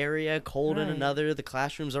in one area, cold in Right. another. The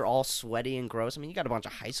classrooms are all sweaty and gross. I mean, you got a bunch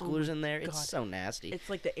of high schoolers my in there. It's God. so nasty. It's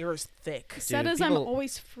like the air is thick, Said as I'm people-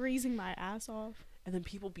 always freezing my ass off. and then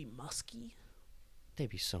people be musky. They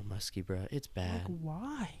be so musky, bro. It's Like, bad.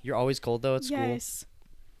 why? You're always cold though at school. Yes.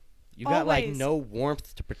 You got like Always. no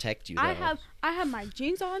warmth to protect you. Though. I have my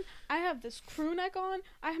jeans on. I have this crew neck on.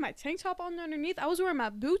 I have my tank top on underneath. I was wearing my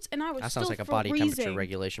boots and I was That still sounds like a body temperature freezing.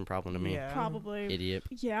 regulation problem to me. Yeah. Probably. Idiot.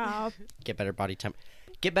 Yeah. Get better body temp.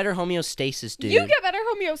 Get better homeostasis, dude. You get better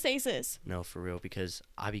homeostasis. No, for real, because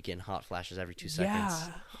I be getting hot flashes every 2 seconds.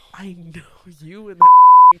 Yeah, I know you and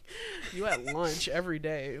you at lunch every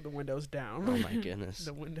day. The window's down. Oh my goodness.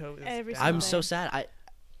 The window is Every down. I'm single so sad.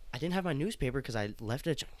 I didn't have my newspaper because I left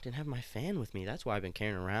it. Didn't have my fan with me. That's why I've been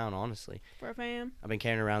carrying around. Honestly, For a fam. I've been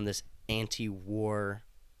carrying around this anti-war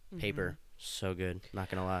Mm-hmm. paper. So good. Not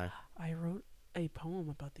gonna lie. I wrote a poem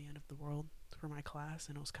about the end of the world for my class,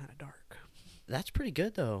 and it was kind of dark. That's pretty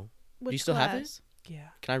good though. Which you still have it? class? Yeah.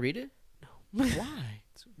 Can I read it? No. Why?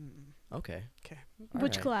 Mm-mm. Okay. Okay.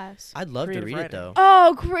 Which Alright. class? I'd love Creative to read writing. it though.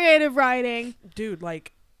 Oh, creative writing. Dude,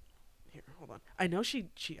 like, here, hold on. I know she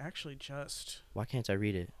actually just Why can't I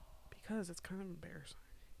read it, because it's kind of embarrassing.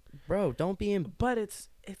 bro? Don't be in. But it's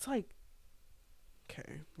like,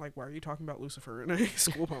 okay, like why are you talking about Lucifer in a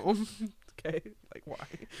school poem? Okay, like why?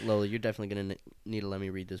 Lola, you're definitely gonna need to let me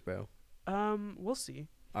read this, bro. We'll see.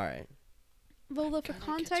 All right. Lola, for gonna get to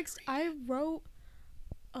context, I wrote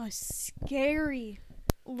a scary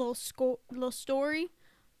little story,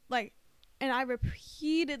 like, and I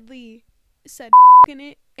repeatedly said in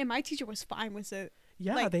it, and my teacher was fine with it.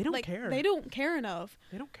 Yeah, Like- they don't like, care. They don't care enough.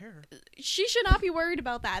 They don't care. She should not be worried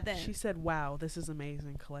about that then. She said, "Wow, this is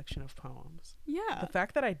amazing collection of poems." Yeah. The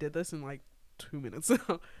fact that I did this in like 2 minutes.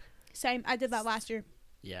 Same. I did that last year.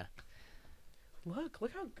 Yeah. look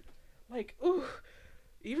how, like, ooh,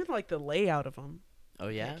 even like the layout of them. Oh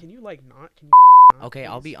yeah. Can you like not? Can you? Not, Okay,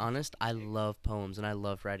 I'll be please? honest. I love poems and I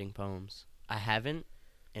love writing poems. I haven't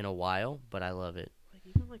in a while, but I love it. Like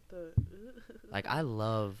even like the. Like I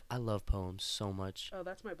love poems so much. Oh,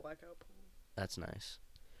 that's my blackout poem. That's nice.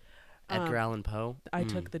 Um, Edgar Allan Poe. I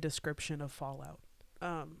took the description of Fallout,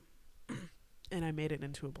 and I made it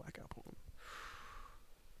into a blackout poem.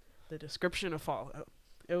 The description of Fallout.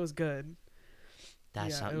 It was good.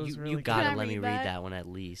 That's yeah, not it was you. really You good. gotta Can I let me read read that? that one at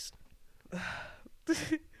least,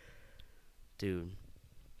 dude.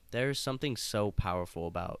 There's something so powerful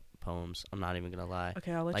about poems. I'm not even gonna lie.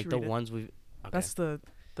 Okay, I'll let Like you the read it. ones we've. Okay. That's the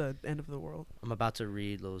end of the world. I'm about to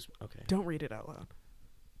read those. Okay. Don't read it out loud.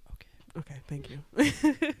 Okay. Okay, thank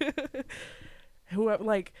you. Whoever,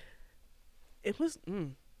 like, it was.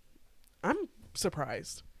 I'm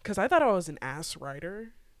surprised because I thought I was an ass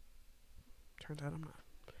writer. Turns out I'm not.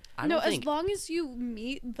 I No, don't think. as long as you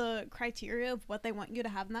meet the criteria of what they want you to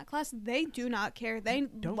have in that class, they do not care. They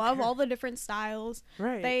Don't love care. all the different styles.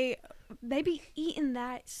 Right. They be eating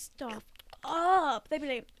that stuff up. They be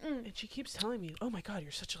like, And she keeps telling me, "Oh my God,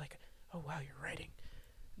 you're such like, oh wow, you're writing."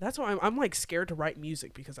 That's why I'm like scared to write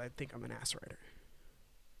music because I think I'm an ass writer.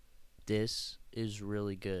 This is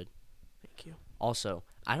really good. Thank you. Also,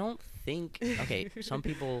 I don't think. Okay, some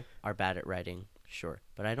people are bad at writing, sure,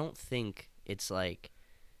 but I don't think it's like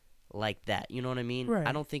that. You know what I mean? Right.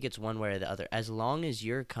 I don't think it's one way or the other. As long as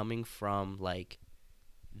you're coming from like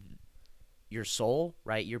your soul,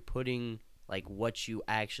 right? You're putting like what you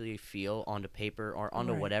actually feel onto paper or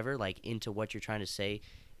onto Right. whatever, like into what you're trying to say,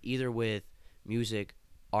 either with music,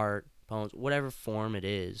 art, poems, whatever form it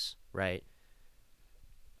is, right?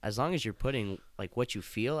 As long as you're putting like what you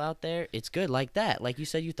feel out there, it's good. Like that. Like you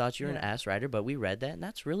said, you thought you were an ass writer, but we read that, and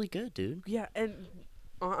that's really good, dude. Yeah, and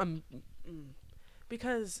um,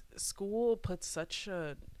 because school puts such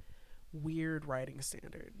a weird writing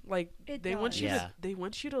standard. Like they want you to, they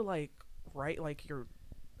want you to like write like you're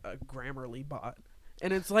a Grammarly bot,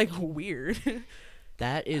 and it's like weird.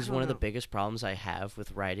 That is one of the biggest problems I have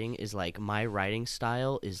with writing. Is like my writing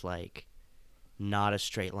style is like not a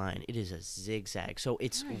straight line. It is a zigzag. So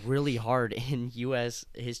it's really hard in U.S.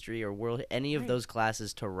 history or world, any of those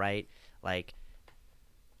classes, to write like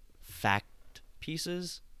fact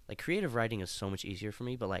pieces. Like creative writing is so much easier for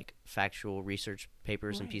me, but like factual research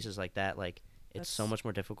papers and pieces like that, like it's so much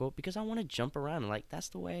more difficult because I want to jump around and like that's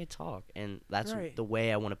the way I talk and that's the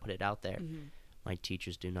way I want to put it out there. My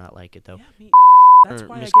teachers do not like it though. Yeah, that's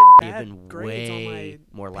why I get bad grades on my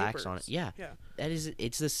more lax on it. Yeah. That is,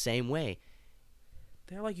 it's the same way.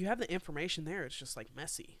 They're like, you have the information there, it's just like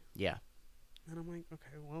messy. Yeah. And I'm like,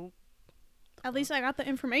 okay, well, at least I got the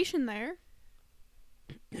information there.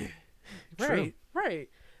 Right.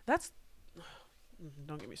 That's,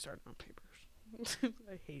 don't get me started on papers.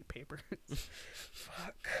 I hate papers.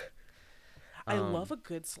 Fuck. I love a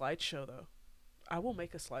good slideshow though. I will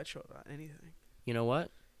make a slideshow about anything. You know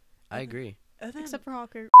what? I agree. Except for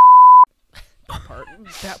Hawker.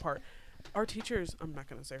 That part. Our teachers, I'm not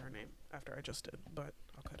going to say her name after I just did, but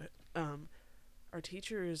I'll cut it. Our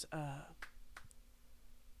teachers,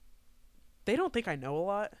 they don't think I know a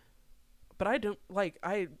lot, but I don't, like,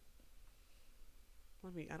 I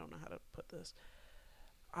don't know how to put this.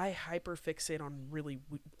 I hyperfixate on really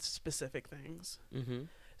specific things. Mm-hmm.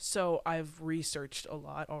 So I've researched a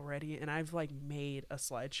lot already, and I've, like, made a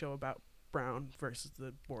slideshow about Brown versus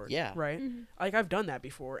the board. Yeah. Right? Mm-hmm. Like, I've done that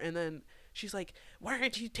before, and then she's like, why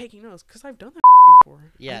aren't you taking notes? Because I've done that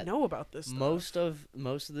before. Yeah. I know about this stuff.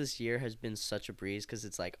 Most of this year has been such a breeze because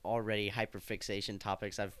it's, like, already hyperfixation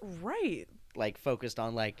topics I've like focused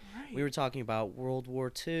on. Like, we were talking about World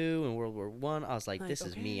War II and World War I. I was like, this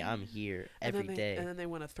is me. I'm here every day. And then they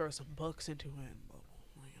want to throw some books into it and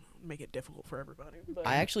make it difficult for everybody. But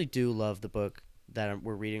I actually do love the book that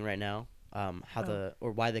we're reading right now.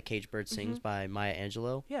 Why the Caged Bird Sings by Maya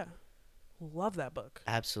Angelou. Yeah. Love that book.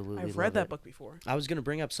 Absolutely. I've read that book before. I was going to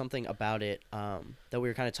bring up something about it that we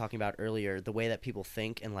were kind of talking about earlier, the way that people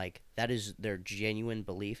think and like that is their genuine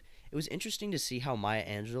belief. It was interesting to see how Maya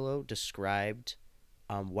Angelou described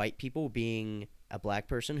white people being a black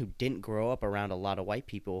person who didn't grow up around a lot of white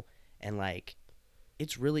people, and like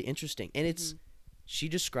it's really interesting. And it's she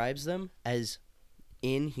describes them as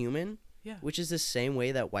inhuman, which is the same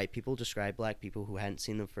way that white people describe black people who hadn't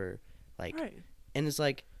seen them for like and it's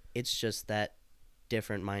like it's just that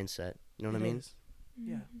different mindset. You know what I mean?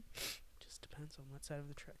 Yeah. Just depends on what side of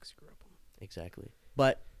the tracks you grew up on. Exactly.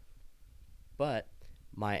 But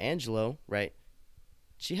Maya Angelou, right?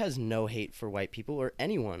 She has no hate for white people or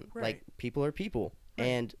anyone. Right. Like people are people. Right.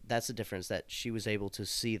 And that's the difference, that she was able to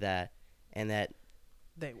see that and that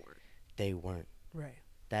they weren't. Right.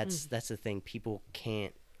 That's the thing. People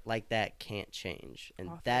can't change. And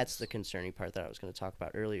that's the concerning part that I was going to talk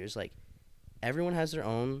about earlier is like everyone has their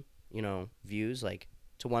own, views. Like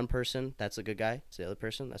to one person, that's a good guy. To the other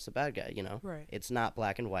person, that's the bad guy, Right. It's not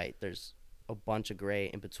black and white. There's a bunch of gray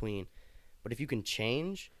in between. But if you can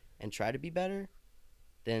change and try to be better,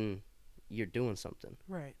 then you're doing something.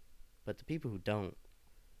 Right. But the people who don't,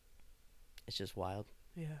 it's just wild.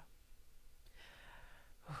 Yeah.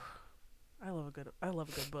 I love a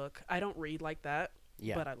good book. I don't read like that.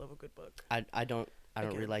 Yeah. But I love a good book. I don't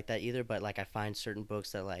read like that either, but like I find certain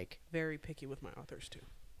books that like very picky with my authors too.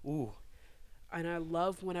 Ooh. And I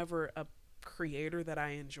love whenever a creator that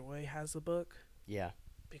I enjoy has a book. Yeah.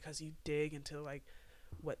 Because you dig into like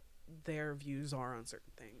what their views are on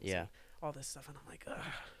certain things. Yeah. All this stuff, and I'm like,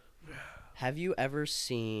 ugh. Have you ever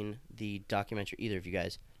seen the documentary, either of you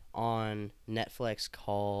guys, on Netflix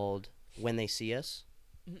called When They See Us?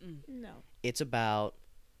 Mm-mm. No. It's about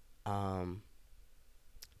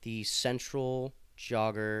the Central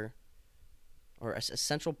Jogger, or a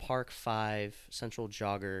Central Park 5 Central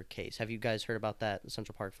Jogger case. Have you guys heard about that, the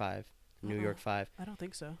Central Park 5, New York 5? I don't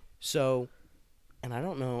think so. So, and I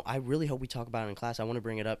don't know, I really hope we talk about it in class. I want to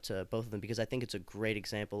bring it up to both of them because I think it's a great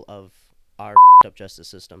example of our up justice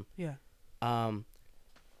system. Yeah.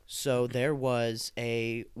 So there was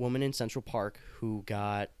a woman in Central Park who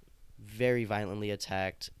got very violently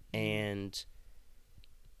attacked, and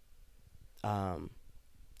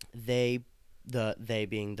they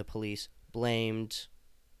being the police blamed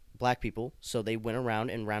black people. So they went around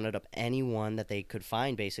and rounded up anyone that they could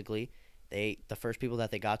find. Basically, the first people that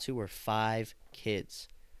they got to were 5 kids.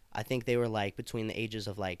 I think they were like between the ages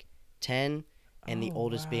of like 10 and the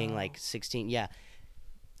oldest being like 16. Yeah.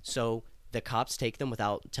 So the cops take them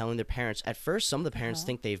without telling their parents. At first, some of the parents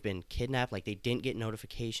think they've been kidnapped, like they didn't get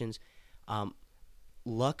notifications.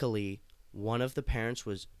 Luckily, one of the parents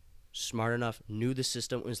was smart enough, knew the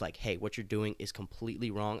system, was like, hey, what you're doing is completely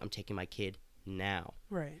wrong. I'm taking my kid now.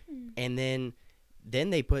 Right. And then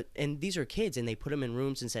they put, and these are kids, and they put them in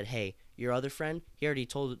rooms and said, hey, your other friend, he already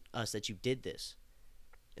told us that you did this.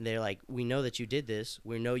 And they're like, we know that you did this.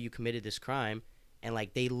 We know you committed this crime. And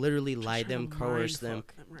like they literally lied them, coerced them.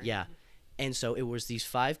 Right. Yeah. And so it was these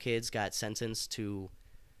 5 kids got sentenced to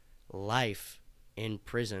life in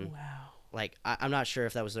prison. Wow. Like I'm not sure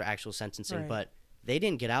if that was their actual sentencing, Right. but they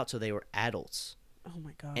didn't get out till they were adults. Oh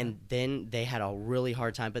my god. And then they had a really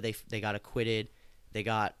hard time, but they got acquitted. They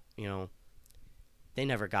got, you know, they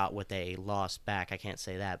never got what they lost back. I can't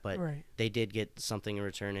say that, but right. they did get something in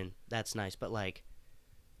return, and that's nice. But like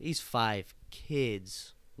these 5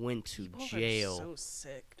 kids went to People jail are so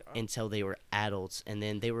sick, dog. until they were adults, and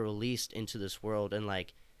then they were released into this world, and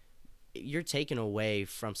like you're taken away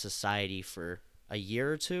from society for a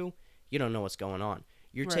year or two. You don't know what's going on.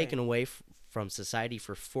 You're Right. taken away from society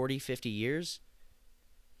for 40, 50 years.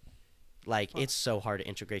 Like, Fuck. it's so hard to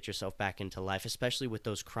integrate yourself back into life, especially with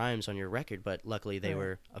those crimes on your record. But luckily they Right.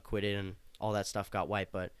 were acquitted and all that stuff got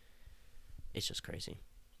wiped. But it's just crazy.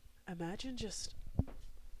 Imagine just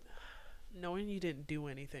knowing you didn't do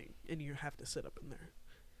anything and you have to sit up in there.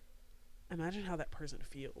 Imagine how that person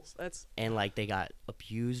feels. That's And like they got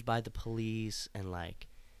abused by the police, and like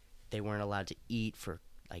they weren't allowed to eat for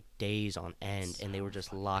like days on end, and they were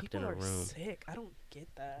just locked in a people are room. sick. I don't get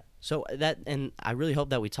that. So that, and I really hope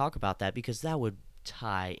that we talk about that, because that would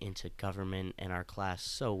tie into government and our class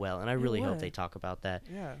so well, and I really hope would. they talk about that.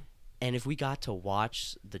 Yeah. And if we got to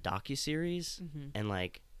watch the docuseries, Mm-hmm. and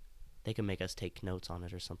like they can make us take notes on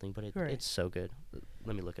it or something, but Right. it's so good.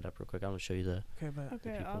 Let me look it up real quick. I'm gonna show you the. Okay, but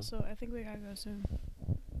Okay, people. also, I think we gotta go soon.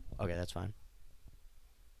 Okay, that's fine.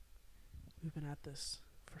 we've been at this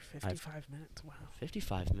for 55 minutes. Wow.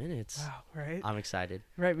 55 minutes. Wow, right? I'm excited.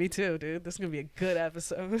 Right, me too, dude. This is going to be a good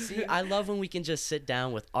episode. See, I love when we can just sit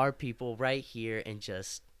down with our people right here and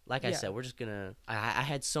just, like I Yeah. said, we're just gonna. I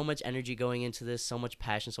had so much energy going into this, so much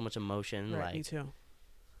passion, so much emotion. Right, me Like, too.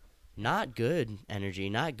 not good energy,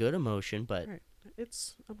 not good emotion, but Right.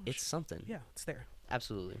 It's emotion. it's something. Yeah, it's there.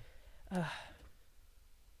 Absolutely.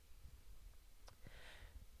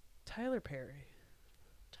 Tyler Perry.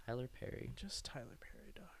 Tyler Perry. Just Tyler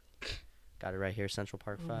Perry, dog. Got it right here, Central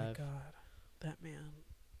Park Oh 5. my god. That man.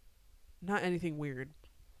 Not anything weird.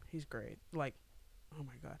 He's great. Like, oh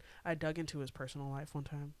my god. I dug into his personal life one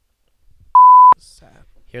time. Sad.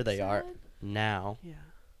 Here they are Sad. now. Yeah.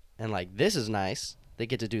 And like, this is nice. They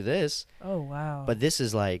get to do this. Oh wow. But this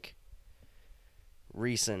is like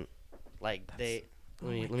recent. Like That's- oh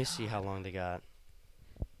let my me see how God. long they got.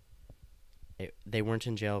 They weren't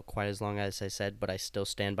in jail quite as long as I said, but I still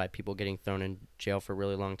stand by people getting thrown in jail for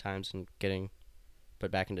really long times and getting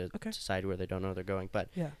put back into Okay. society where they don't know where they're going. But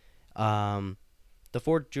Yeah. the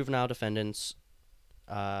 4 juvenile defendants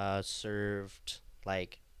served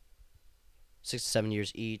like 6 to 7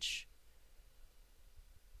 years each.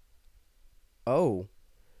 Oh,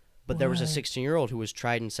 but there was a What? 16-year-old who was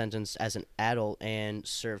tried and sentenced as an adult and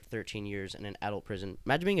served 13 years in an adult prison.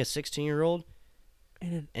 Imagine being a 16-year-old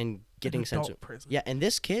In and getting an adult sentenced. prison. Yeah, and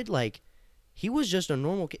this kid, like, he was just a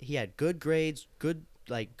normal kid. He had good grades, good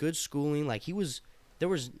schooling. Like, there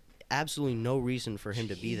was absolutely no reason for him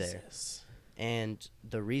to be there. Jesus. And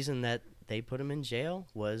the reason that they put him in jail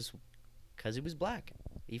was because he was black.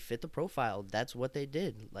 He fit the profile. That's what they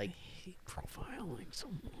did. Like, I hate profiling so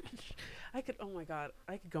much. Oh my god,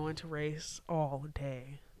 I could go into race all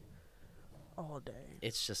day. All day.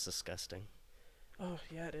 it's just disgusting. Oh,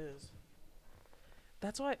 yeah, it is.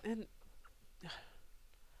 That's why, and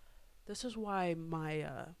this is why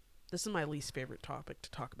this is my least favorite topic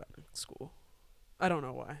to talk about in school. I don't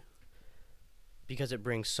know why. Because it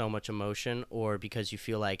brings so much emotion, or because you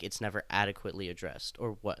feel like it's never adequately addressed,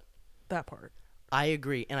 or what? That part. I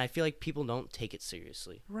agree, and I feel like people don't take it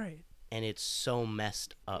seriously, Right. and it's so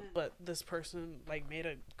messed up. But this person, like, made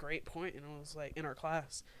a great point, and it was, like, in our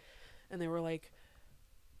class. And they were like,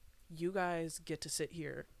 you guys get to sit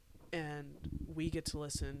here, and we get to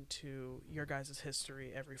listen to your guys'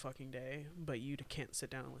 history every fucking day, but you can't sit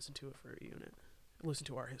down and listen to it for a unit. Listen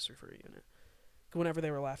to our history for a unit. Whenever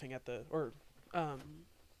they were laughing at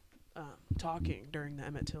talking during the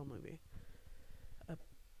Emmett Till movie.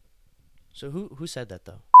 So who said that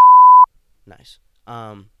though? Nice.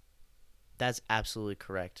 That's absolutely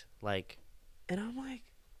correct. Like, And I'm like,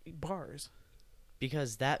 bars.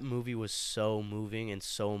 Because that movie was so moving and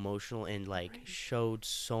so emotional and like Right. showed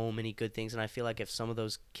so many good things. And I feel like if some of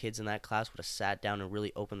those kids in that class would have sat down and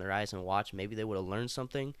really opened their eyes and watched, maybe they would have learned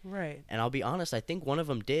something. Right. And I'll be honest, I think one of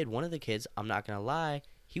them did. One of the kids, I'm not gonna lie,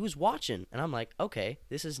 he was watching, and I'm like, okay,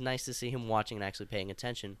 this is nice to see him watching and actually paying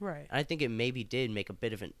attention. Right. And I think it maybe did make a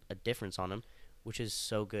bit of a difference on him, which is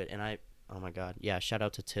so good. And oh my God, yeah, shout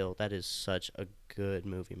out to Till. That is such a good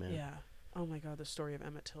movie, man. Yeah. Oh my God, the story of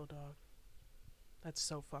Emmett Till, dog. That's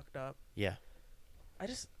so fucked up. Yeah. I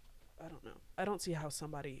don't know. I don't see how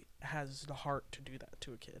somebody has the heart to do that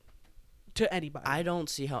to a kid. To anybody. I don't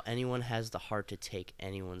see how anyone has the heart to take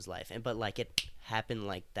anyone's life, but like it happened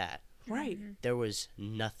like that. Right. There was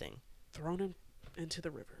nothing. Thrown him into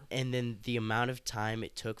the river. And then the amount of time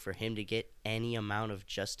it took for him to get any amount of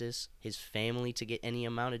justice, his family to get any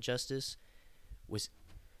amount of justice,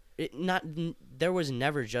 there was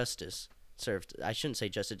never justice served. I shouldn't say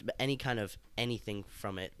justice, but any kind of anything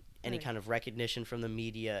from it, any Right. kind of recognition from the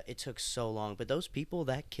media. It took so long. But those people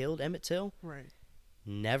that killed Emmett Till Right.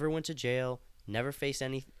 never went to jail, never faced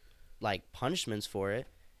any like punishments for it,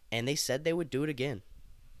 and they said they would do it again.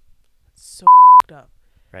 So fucked up.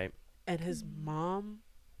 Right. And his mom.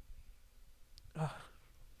 Ugh,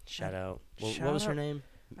 Shout out. shout What was her out- name?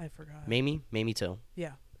 I forgot. Mamie Till.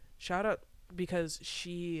 Yeah. Shout out because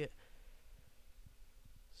she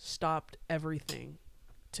stopped everything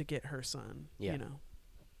to get her son, Yeah.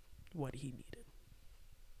 what he needed.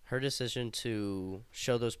 Her decision to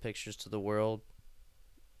show those pictures to the world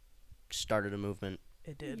started a movement.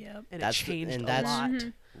 It did. Yep. And That's it the- changed and a that's- lot.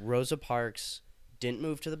 Mhm. Rosa Parks didn't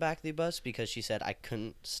move to the back of the bus because she said, I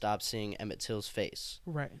couldn't stop seeing Emmett Till's face.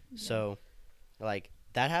 Right. So, like,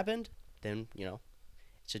 that happened, then,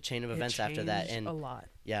 it's a chain of It events after that. changed And, a lot.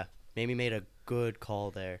 yeah, Mamie made a good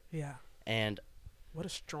call there. Yeah. And, What a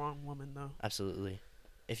strong woman, though. absolutely,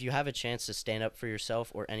 if you have a chance to stand up for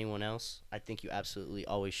yourself or anyone else, I think you absolutely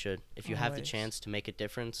always should. If you have the Always. chance to make a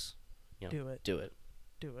difference, Do it. do it.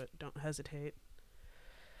 Do it. Don't hesitate.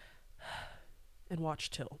 And watch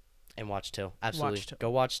Till. And watch Till. Absolutely. Till. Go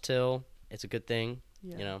watch Till. It's a good thing.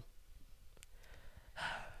 Yeah.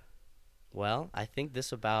 Well, I think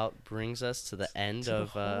this about brings us to the end To the of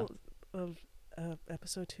whole of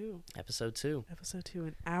episode 2. episode 2. Episode 2,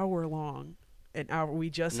 an hour long. An hour. We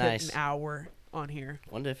just Nice. hit an hour on here.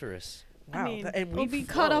 Wonderful. Wow. I mean, and we'll we be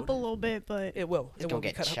cut up a flowed. little bit, but It will. It's It will going be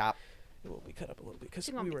to get cut up. chopped. It will be cut up a little bit because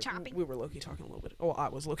It's gonna we be were choppy. we were low-key talking a little bit. Oh, I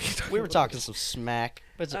was low-key talking. We a were little talking some smack,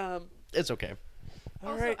 but bit. it's okay.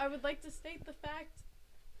 All also right. I would like to state the fact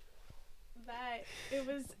that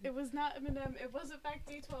it was not Eminem, it was in fact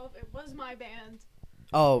D12, it was my band.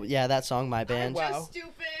 Oh, yeah, that song, My Band. Wow. Just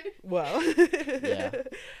stupid. Well. Yeah.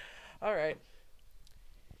 All right.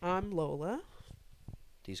 I'm Lola.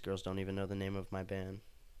 These girls don't even know the name of my band.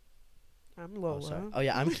 I'm Oh, Lola. sorry. Oh,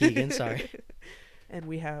 yeah, I'm Keegan. Sorry. And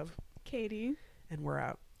we have, Katie, and we're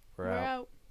out. We're out. out.